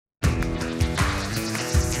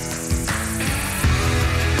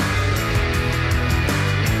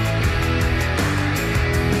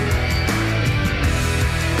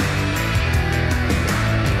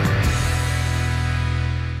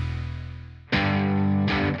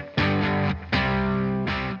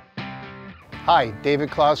Hi,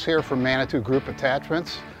 David Klaus here from Manitou Group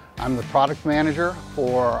Attachments. I'm the product manager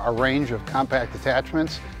for a range of compact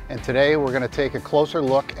attachments, and today we're going to take a closer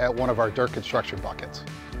look at one of our dirt construction buckets.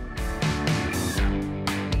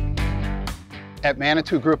 At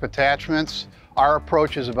Manitou Group Attachments, our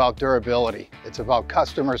approach is about durability. It's about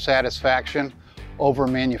customer satisfaction over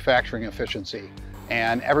manufacturing efficiency.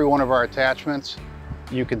 And every one of our attachments,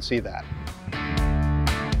 you can see that.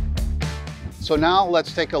 So now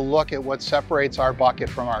let's take a look at what separates our bucket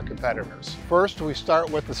from our competitors. First, we start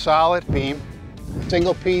with the solid beam,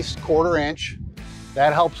 single piece, 1/4 inch.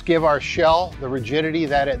 That helps give our shell the rigidity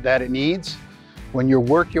that it needs. When you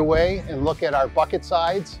work your way and look at our bucket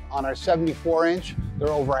sides on our 74 inch, they're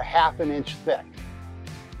over 1/2 inch thick.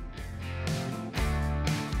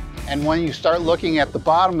 And when you start looking at the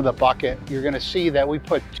bottom of the bucket, you're going to see that we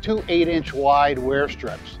put 2 8-inch wide wear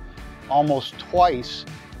strips, almost twice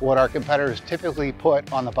what our competitors typically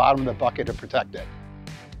put on the bottom of the bucket to protect it.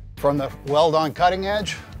 From the weld-on cutting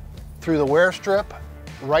edge, through the wear strip,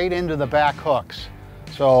 right into the back hooks.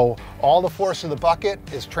 So all the force of the bucket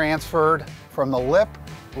is transferred from the lip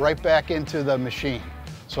right back into the machine.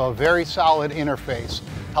 So a very solid interface,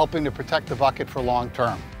 helping to protect the bucket for long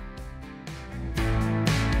term.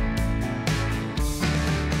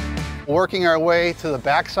 Working our way to the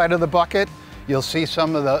back side of the bucket, you'll see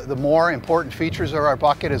some of the more important features of our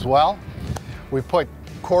bucket as well. We put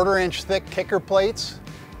 1/4 inch thick kicker plates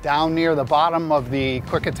down near the bottom of the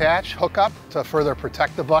quick attach hookup to further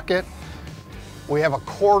protect the bucket. We have a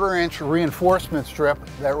 1/4 inch reinforcement strip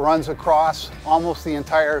that runs across almost the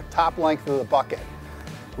entire top length of the bucket,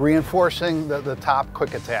 reinforcing the top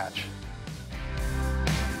quick attach.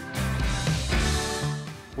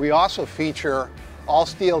 We also feature all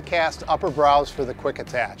steel cast upper brows for the quick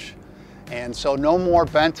attach. And so no more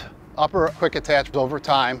bent upper quick attach over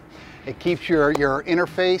time. It keeps your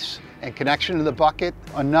interface and connection to the bucket,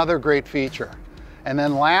 another great feature. And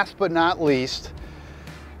then last but not least,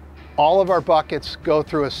 all of our buckets go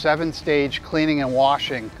through a 7-stage cleaning and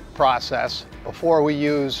washing process before we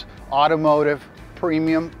use automotive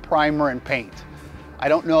premium primer and paint. I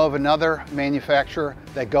don't know of another manufacturer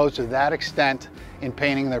that goes to that extent in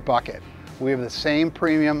painting their bucket. We have the same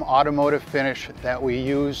premium automotive finish that we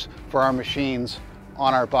use for our machines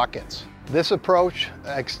on our buckets. This approach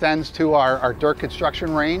extends to our dirt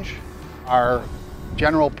construction range, our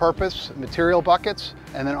general purpose material buckets,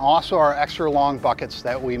 and then also our extra long buckets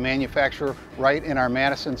that we manufacture right in our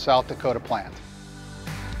Madison, South Dakota plant.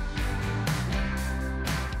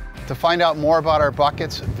 To find out more about our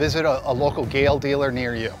buckets, visit a local Gehl dealer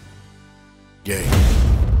near you.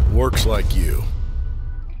 Gehl, works like you.